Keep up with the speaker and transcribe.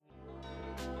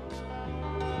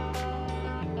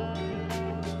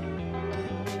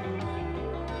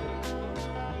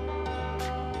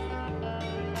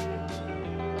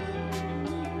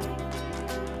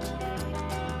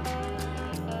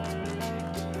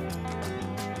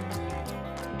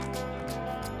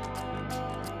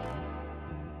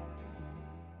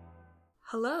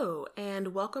Hello,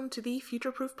 and welcome to the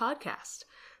Future Proof Podcast.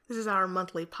 This is our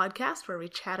monthly podcast where we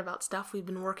chat about stuff we've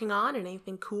been working on and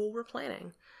anything cool we're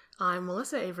planning. I'm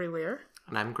Melissa Avery Weir.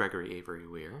 And I'm Gregory Avery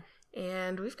Weir.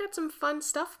 And we've got some fun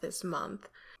stuff this month.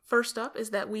 First up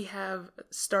is that we have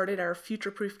started our Future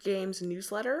Proof Games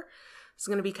newsletter. It's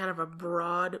going to be kind of a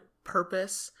broad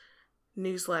purpose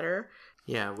newsletter.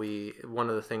 Yeah, one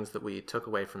of the things that we took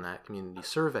away from that community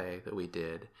survey that we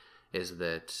did is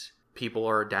that people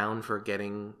are down for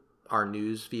getting our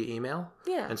news via email.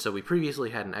 Yeah. And so we previously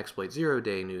had an Exploit Zero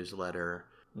Day newsletter,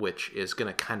 which is going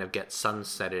to kind of get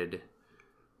sunsetted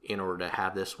in order to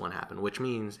have this one happen, which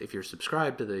means if you're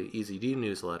subscribed to the EZD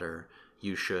newsletter,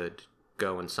 you should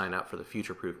go and sign up for the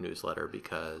Future Proof newsletter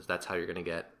because that's how you're going to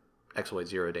get Exploit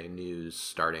Zero Day news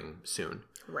starting soon.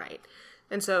 Right.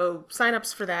 And so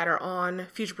signups for that are on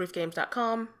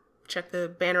futureproofgames.com. Check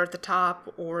the banner at the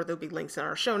top, or there'll be links in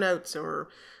our show notes or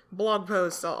blog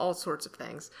posts, all sorts of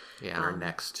things. Yeah, and our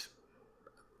next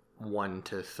 1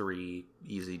 to 3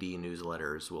 EZD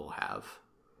newsletters will have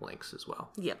links as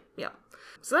well. Yep.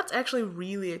 So that's actually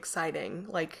really exciting,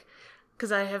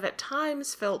 because I have at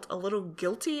times felt a little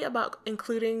guilty about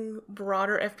including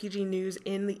broader FPG news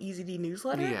in the EZD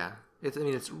newsletter. Yeah.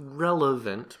 It's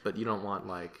relevant, but you don't want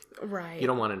right. You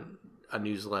don't want a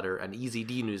newsletter, an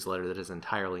EZD newsletter that is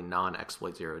entirely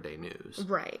non-Exploit Zero Day news.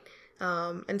 Right.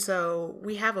 And so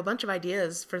we have a bunch of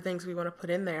ideas for things we want to put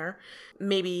in there.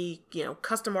 Maybe,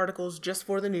 custom articles just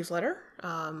for the newsletter,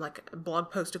 like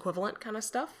blog post equivalent kind of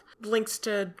stuff. Links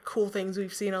to cool things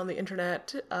we've seen on the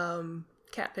internet,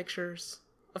 cat pictures.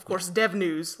 Of course, dev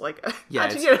news.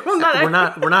 Yeah, we're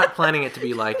not planning it to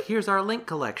be like, here's our link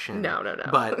collection. No.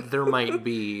 But there might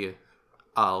be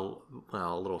a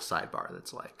little sidebar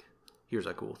that's like, here's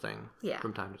a cool thing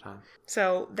from time to time.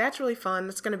 So that's really fun.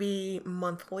 It's going to be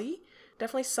monthly.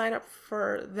 Definitely sign up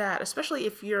for that, especially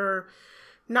if you're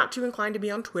not too inclined to be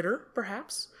on Twitter,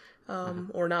 perhaps,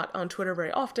 or not on Twitter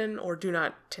very often, or do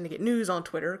not tend to get news on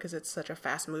Twitter because it's such a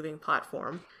fast-moving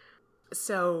platform.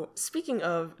 So speaking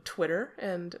of Twitter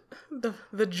and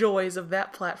the joys of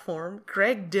that platform,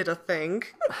 Greg did a thing.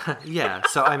 Yeah,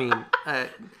 so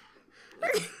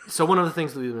so one of the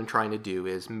things that we've been trying to do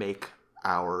is make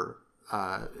our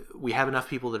we have enough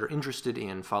people that are interested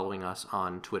in following us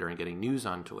on Twitter and getting news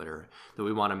on Twitter that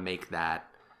we want to make that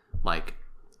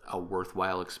a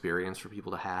worthwhile experience for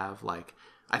people to have.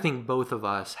 I think both of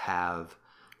us have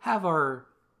our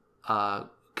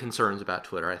concerns about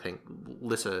Twitter. I think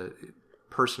Lissa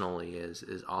personally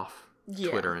is off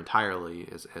Twitter entirely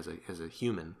as a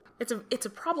human. It's a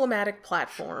problematic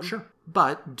platform. Sure.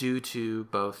 But due to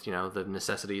both, the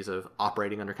necessities of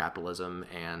operating under capitalism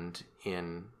and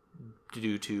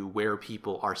due to where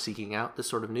people are seeking out this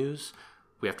sort of news,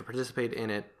 we have to participate in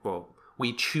it. Well,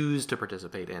 we choose to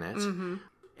participate in it. Mm-hmm.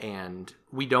 And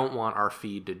we don't want our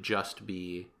feed to just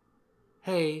be,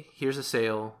 hey, here's a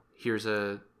sale, here's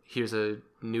a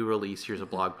new release, here's a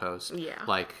blog post. Yeah.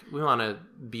 We want to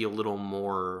be a little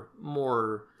more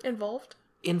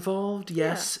involved,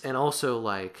 yes, and also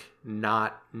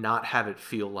not have it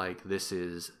feel like this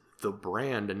is the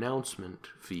brand announcement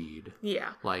feed.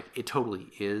 Yeah. It totally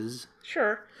is.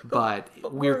 Sure. But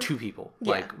we're two people.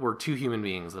 Yeah. We're two human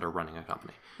beings that are running a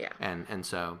company. Yeah. And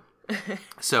so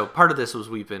so part of this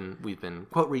was we've been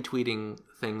quote retweeting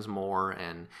things more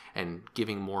and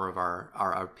giving more of our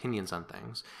opinions on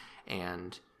things.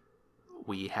 And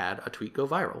we had a tweet go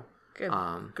viral.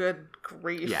 Good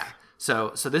grief. Yeah.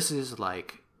 So this is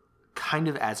kind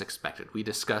of as expected. We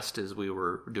discussed as we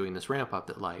were doing this ramp up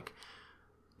that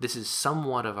this is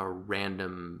somewhat of a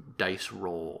random dice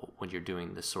roll when you're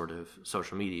doing this sort of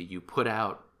social media. You put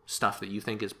out stuff that you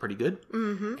think is pretty good,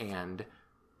 and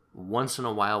once in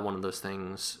a while one of those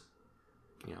things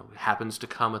happens to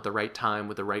come at the right time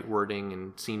with the right wording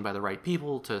and seen by the right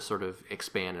people to sort of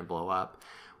expand and blow up.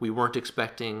 We weren't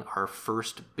expecting our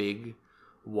first big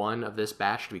one of this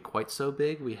batch to be quite so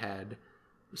big. We had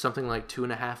something like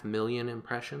 2.5 million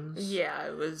impressions. Yeah,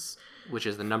 it was... Which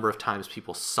is the number of times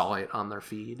people saw it on their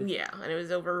feed. Yeah, and it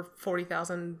was over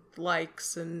 40,000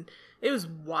 likes, and it was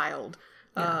wild.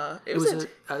 Yeah. It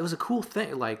was a cool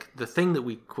thing. The thing that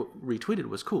we retweeted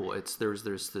was cool. There's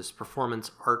this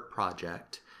performance art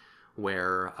project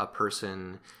where a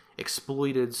person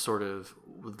exploited sort of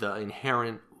the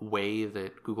inherent way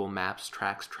that Google Maps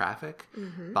tracks traffic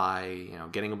by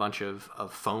getting a bunch of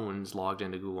phones logged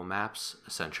into Google Maps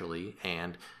essentially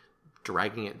and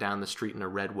dragging it down the street in a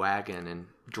red wagon and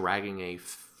dragging a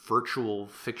virtual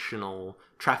fictional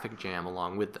traffic jam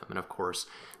along with them. And of course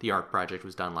the art project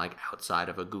was done outside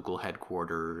of a Google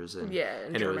headquarters and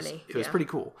in Germany. It was pretty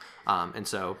cool. And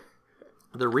so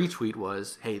The retweet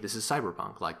was, hey, this is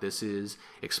cyberpunk. Like, this is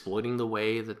exploiting the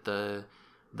way that the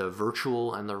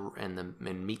virtual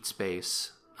and meat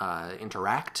space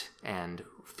interact and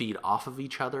feed off of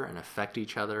each other and affect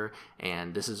each other.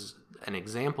 And this is an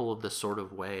example of the sort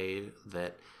of way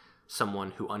that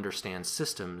someone who understands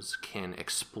systems can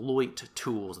exploit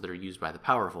tools that are used by the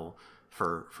powerful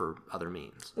for other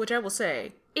means. Which I will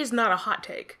say is not a hot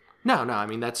take. No, I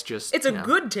mean, that's just... It's a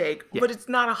good take, but it's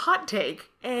not a hot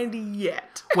take, and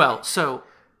yet. Well, so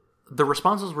the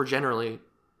responses were generally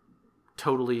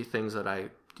totally things that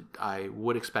I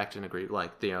would expect and agree.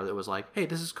 Like, you know, it was like, hey,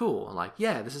 this is cool. And like,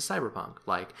 yeah, this is cyberpunk.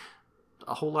 Like,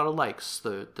 a whole lot of likes.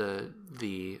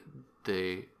 The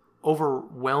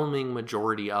overwhelming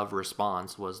majority of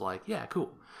response was like, yeah,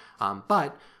 cool.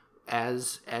 But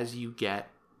as you get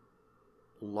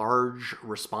large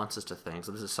responses to things,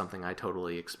 and this is something I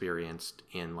totally experienced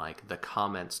in like the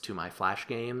comments to my Flash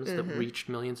games that reached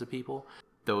millions of people,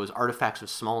 those artifacts of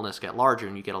smallness get larger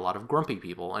and you get a lot of grumpy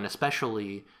people, and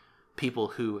especially people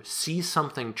who see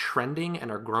something trending and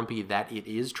are grumpy that it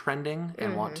is trending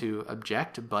and want to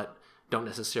object, but don't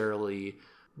necessarily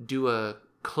do a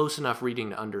close enough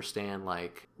reading to understand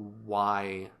like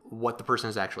what the person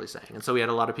is actually saying. And so we had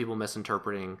a lot of people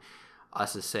misinterpreting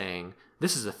us as saying,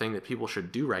 this is a thing that people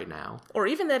should do right now. Or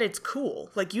even that it's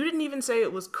cool. Like, you didn't even say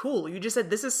it was cool. You just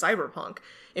said, this is cyberpunk.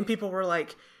 And people were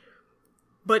like,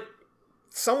 but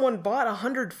someone bought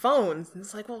 100 phones. And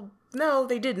it's like, well, no,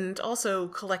 they didn't. Also,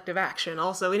 collective action.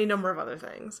 Also, any number of other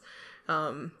things.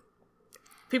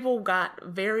 People got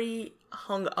very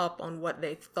hung up on what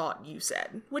they thought you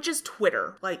said, which is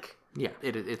Twitter. Like, yeah,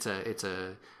 it's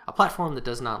a platform that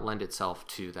does not lend itself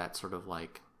to that sort of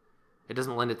like... It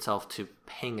doesn't lend itself to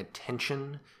paying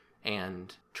attention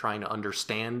and trying to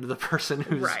understand the person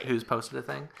who's posted a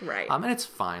thing. Right. And it's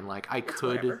fine. Like, I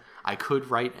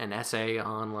could write an essay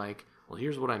on like, well,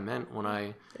 here's what I meant when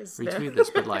I retweeted this,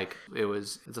 but like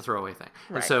it's a throwaway thing.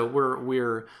 Right. And so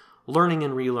we're learning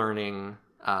and relearning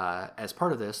as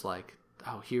part of this, like,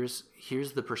 oh, here's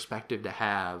the perspective to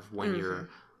have when you're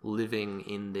living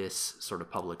in this sort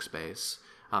of public space.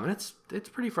 And it's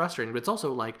pretty frustrating, but it's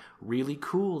also like really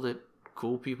cool that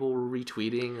cool people were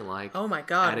retweeting and like, oh my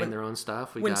god, adding their own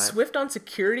stuff. Swift on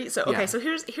security. So okay, so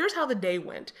here's how the day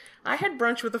went. I had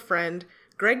brunch with a friend.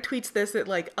 Greg tweets this at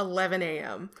like 11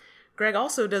 a.m. Greg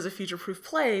also does a Future Proof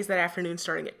Plays that afternoon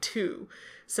starting at 2.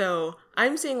 So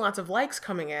I'm seeing lots of likes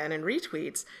coming in and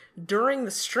retweets during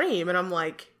the stream, and I'm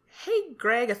like, hey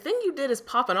Greg, a thing you did is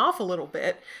popping off a little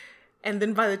bit. And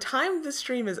then by the time the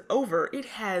stream is over, it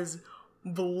has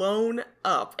blown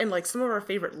up, and like some of our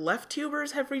favorite left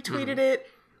tubers have retweeted it,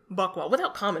 Buckwall,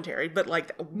 without commentary, but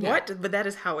like what? Yeah. But that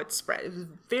is how it spread. It was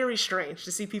very strange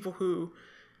to see people who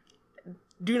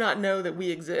do not know that we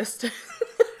exist.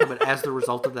 But as the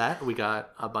result of that, we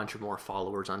got a bunch of more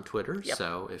followers on Twitter. Yep.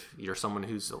 So if you're someone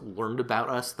who's learned about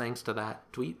us thanks to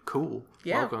that tweet, cool.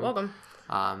 Yeah, welcome.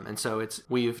 And so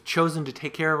we've chosen to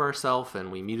take care of ourselves,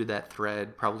 and we muted that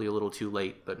thread probably a little too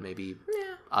late, but maybe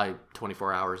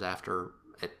 24 hours after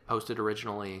it posted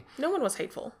originally. No one was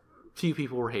hateful. Few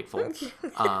people were hateful.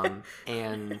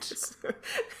 And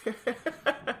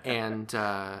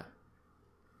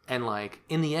like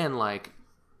in the end, like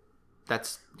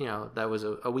that's, you know, that was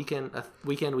a weekend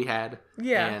we had.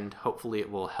 Yeah. And hopefully it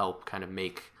will help kind of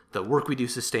make the work we do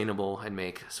sustainable and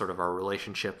make sort of our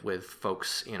relationship with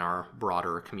folks in our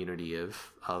broader community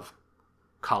of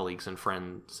colleagues and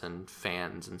friends and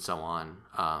fans and so on,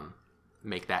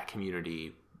 make that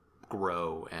community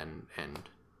grow and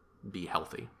be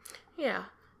healthy. Yeah.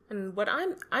 And what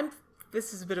I'm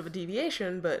this is a bit of a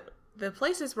deviation, but the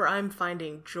places where I'm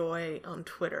finding joy on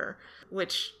Twitter,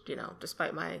 which, you know,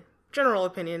 despite my general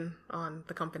opinion on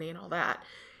the company and all that,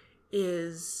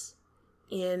 is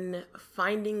in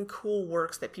finding cool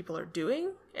works that people are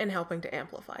doing and helping to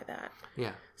amplify that.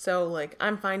 Yeah. So, like,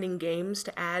 I'm finding games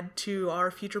to add to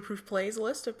our Future Proof Plays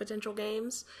list of potential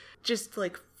games. Just,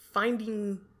 like,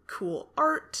 finding cool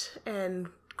art and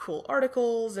cool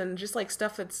articles and just, like,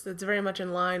 stuff that's very much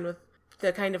in line with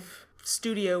the kind of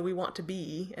studio we want to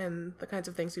be and the kinds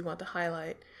of things we want to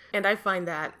highlight. And I find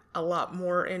that a lot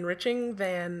more enriching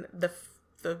than the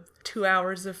 2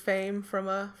 hours of fame from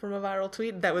a viral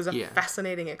tweet. That was a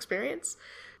fascinating experience.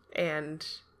 And,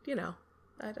 you know,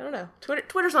 I don't know.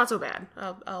 Twitter's not so bad.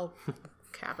 I'll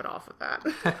cap it off with that.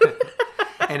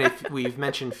 And if we've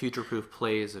mentioned Future Proof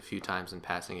Plays a few times in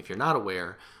passing, if you're not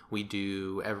aware, we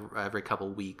do every couple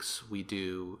weeks, we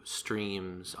do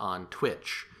streams on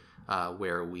Twitch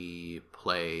where we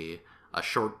play a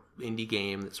short indie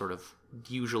game that sort of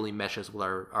usually meshes with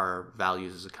our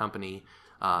values as a company.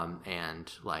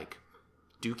 And like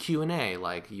do Q&A.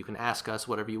 Like, you can ask us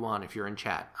whatever you want if you're in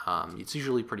chat. It's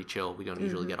usually pretty chill. We don't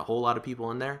usually get a whole lot of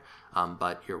people in there,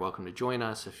 but you're welcome to join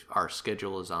us. If our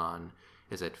schedule is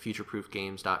at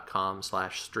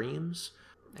futureproofgames.com/streams,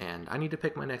 and I need to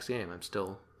pick my next game. I'm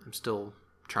still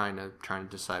trying to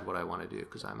decide what I want to do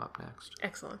because I'm up next.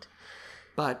 Excellent.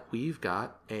 But we've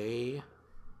got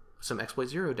some Exploit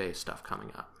Zero Day stuff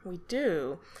coming up. We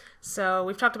do. So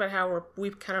we've talked about how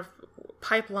we've kind of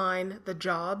pipeline the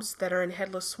jobs that are in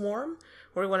Headless Swarm,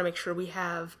 where we want to make sure we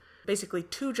have basically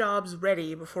 2 jobs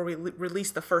ready before we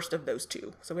release the first of those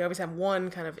 2. So we always have one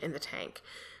kind of in the tank.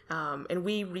 And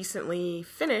we recently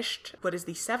finished what is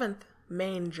the 7th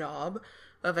main job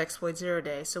of Exploit Zero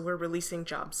Day. So we're releasing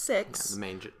job 6.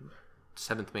 Yeah, the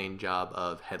 7th main job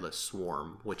of Headless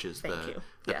Swarm, which is the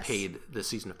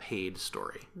season of paid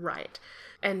story. Right.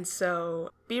 And so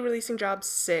be releasing job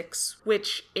 6,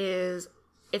 which is,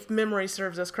 if memory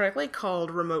serves us correctly,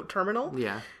 called Remote Terminal.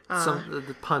 Yeah.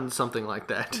 The pun, something like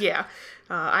that. Yeah.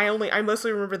 I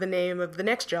mostly remember the name of the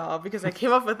next job because I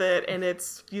came up with it, and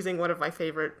it's using one of my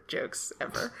favorite jokes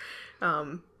ever.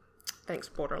 Thanks,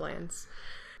 Borderlands.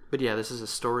 But yeah, this is a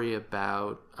story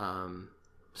about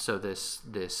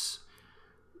this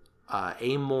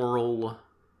amoral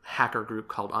hacker group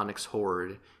called Onyx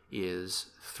Horde is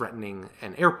threatening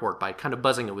an airport by kind of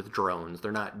buzzing it with drones.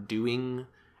 They're not doing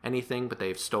anything, but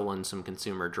they've stolen some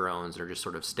consumer drones. They're just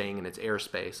sort of staying in its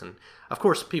airspace. And of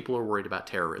course, people are worried about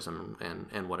terrorism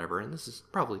and whatever. And this is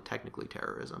probably technically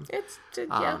terrorism.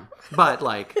 Yeah. But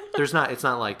like, it's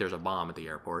not like there's a bomb at the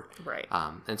airport. Right.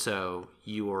 And so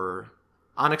your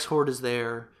Onyx Horde is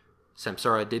there.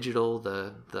 Samsara Digital,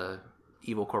 the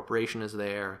evil corporation, is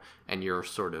there, and you're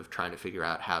sort of trying to figure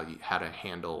out how to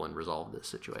handle and resolve this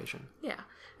situation. Yeah.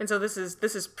 And so this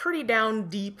is pretty down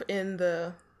deep in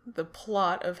the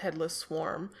plot of Headless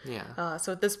Swarm. Yeah.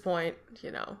 So at this point,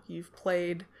 you've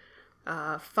played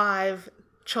 5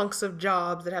 chunks of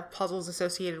jobs that have puzzles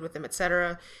associated with them,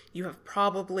 etc. You have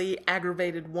probably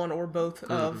aggravated one or both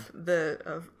of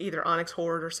either Onyx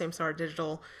Horde or Samsara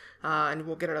Digital, and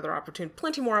we'll get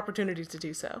plenty more opportunities to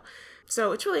do so.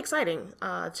 So it's really exciting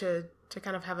to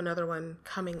kind of have another one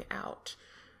coming out.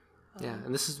 Yeah,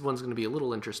 and this one's going to be a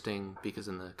little interesting because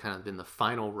in the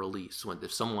final release,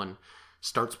 if someone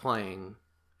starts playing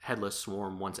Headless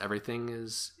Swarm once everything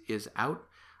is out,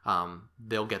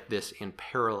 they'll get this in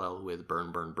parallel with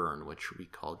Burn Burn Burn, which we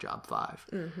call Job 5.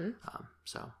 Mm-hmm.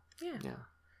 Yeah,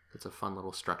 it's a fun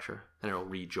little structure, and it'll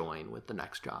rejoin with the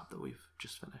next job that we've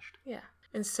just finished. Yeah,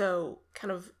 and so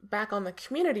kind of back on the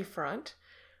community front,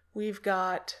 we've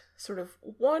got sort of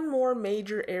one more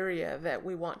major area that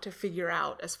we want to figure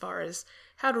out as far as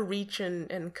how to reach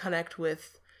and connect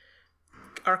with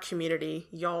our community,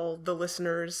 y'all, the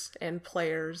listeners and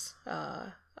players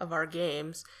of our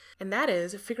games, and that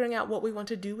is figuring out what we want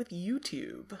to do with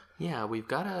YouTube. Yeah, we've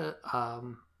got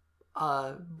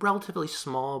a relatively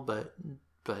small but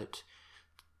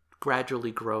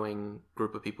gradually growing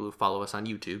group of people who follow us on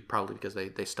YouTube, probably because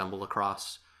they stumble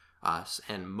across us,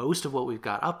 and most of what we've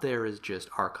got up there is just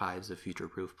archives of Future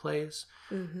Proof plays.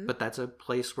 Mm-hmm. But that's a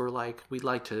place where we'd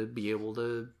like to be able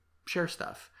to share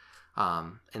stuff.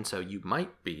 And so you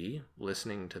might be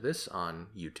listening to this on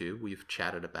YouTube. We've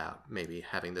chatted about maybe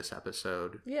having this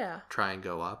episode try and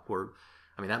go up.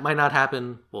 That might not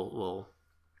happen. We'll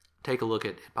take a look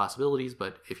at possibilities,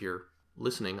 but if you're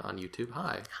listening on YouTube,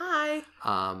 hi.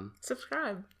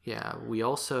 Subscribe. Yeah, we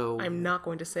also... I'm not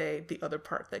going to say the other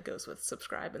part that goes with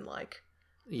subscribe and like.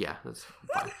 Yeah, that's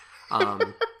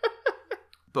fine.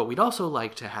 But we'd also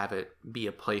like to have it be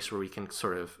a place where we can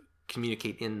sort of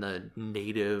communicate in the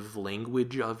native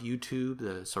language of YouTube,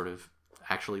 the sort of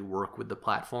actually work with the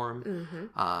platform.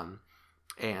 Mm-hmm.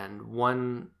 And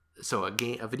a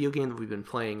video game that we've been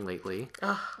playing lately.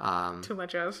 Too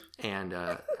much of. And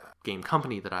a game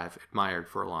company that I've admired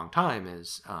for a long time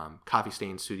is Coffee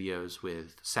Stain Studios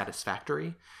with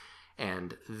Satisfactory.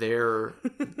 And their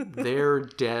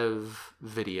dev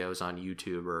videos on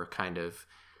YouTube are kind of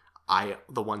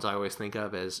the ones I always think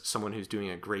of as someone who's doing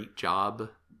a great job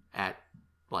at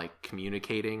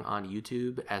communicating on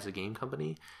YouTube as a game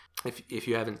company. If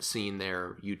you haven't seen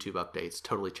their YouTube updates,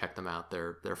 totally check them out.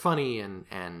 They're funny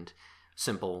and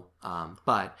simple.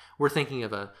 But we're thinking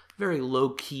of a very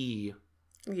low key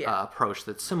approach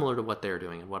that's similar to what they're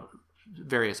doing and what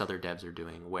various other devs are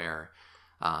doing, where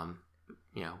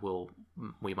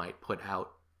we might put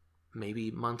out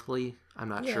maybe monthly, I'm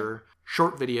not sure,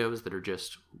 short videos that are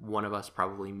just one of us,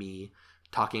 probably me,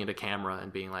 talking at a camera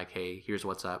and being like, hey, here's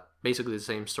what's up. Basically the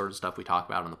same sort of stuff we talk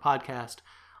about on the podcast,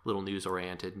 a little news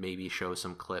oriented, maybe show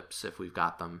some clips if we've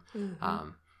got them.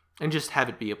 Mm-hmm. And just have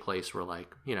it be a place where,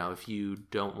 like, you know, if you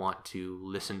don't want to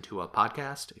listen to a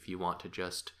podcast, if you want to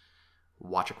just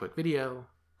watch a quick video,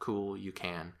 cool, you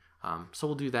can. So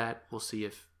we'll do that. We'll see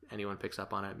if anyone picks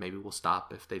up on it. Maybe we'll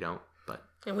stop if they don't.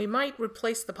 And we might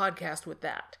replace the podcast with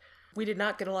that. We did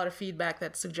not get a lot of feedback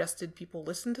that suggested people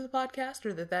listen to the podcast,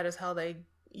 or that is how they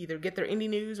either get their indie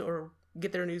news or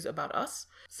get their news about us.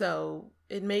 So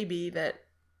it may be that,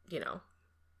 you know,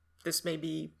 this may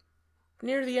be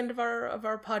near the end of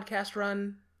our podcast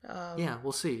run. Yeah,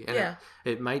 we'll see. And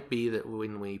it might be that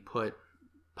when we put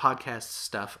podcast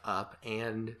stuff up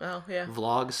and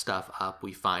vlog stuff up,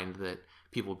 we find that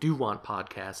people do want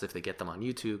podcasts if they get them on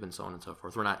YouTube and so on and so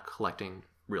forth. We're not collecting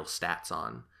real stats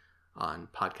on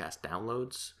podcast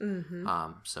downloads,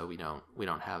 so we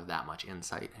don't have that much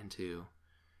insight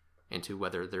into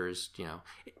whether there's, you know.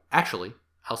 Actually,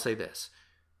 I'll say this: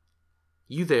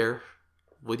 you there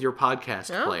with your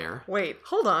podcast player? Wait,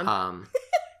 hold on.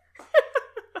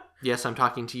 Yes, I'm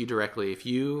talking to you directly. If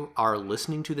you are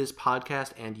listening to this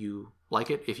podcast and you like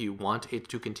it, if you want it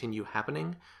to continue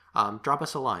happening, drop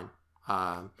us a line.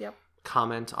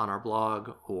 Comment on our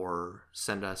blog, or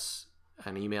send us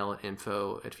an email at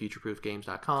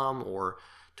info@futureproofgames.com, or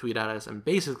tweet at us. And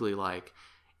basically, like,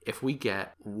 if we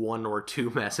get 1 or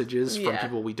 2 messages from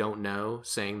people we don't know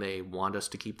saying they want us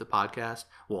to keep the podcast,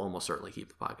 we'll almost certainly keep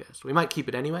the podcast. We might keep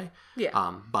it anyway.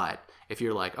 But if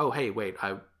you're like, oh, hey, wait,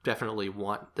 I definitely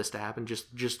want this to happen,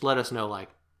 just let us know, like,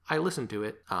 I listened to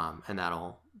it, and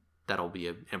that'll be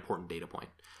an important data point.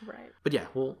 Right. But yeah,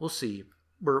 we'll see.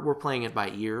 We're playing it by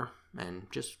ear and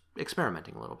just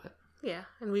experimenting a little bit. Yeah,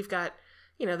 and we've got,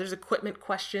 you know, there's equipment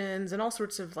questions and all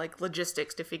sorts of, like,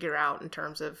 logistics to figure out in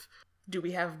terms of, do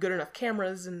we have good enough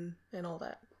cameras and all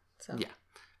that. So yeah,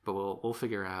 but we'll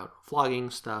figure out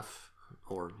vlogging stuff,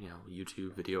 or, you know,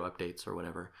 YouTube video updates or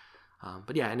whatever.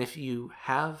 But yeah, and if you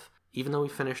have, even though we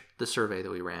finished the survey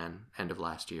that we ran end of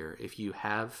last year, if you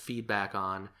have feedback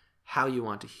on how you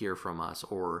want to hear from us,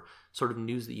 or sort of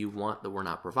news that you want that we're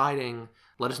not providing,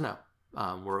 let us know.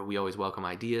 We always welcome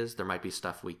ideas. There might be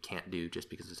stuff we can't do just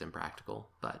because it's impractical,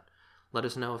 but let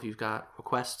us know if you've got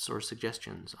requests or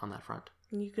suggestions on that front.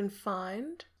 You can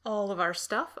find all of our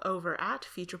stuff over at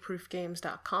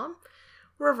futureproofgames.com.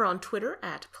 We're over on Twitter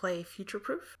at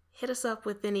playfutureproof. Hit us up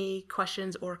with any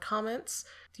questions or comments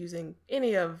using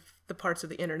any of the parts of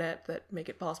the internet that make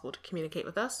it possible to communicate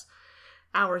with us.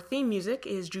 Our theme music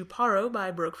is Juparo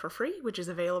by Broke for Free, which is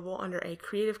available under a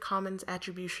Creative Commons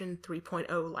Attribution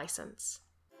 3.0 license.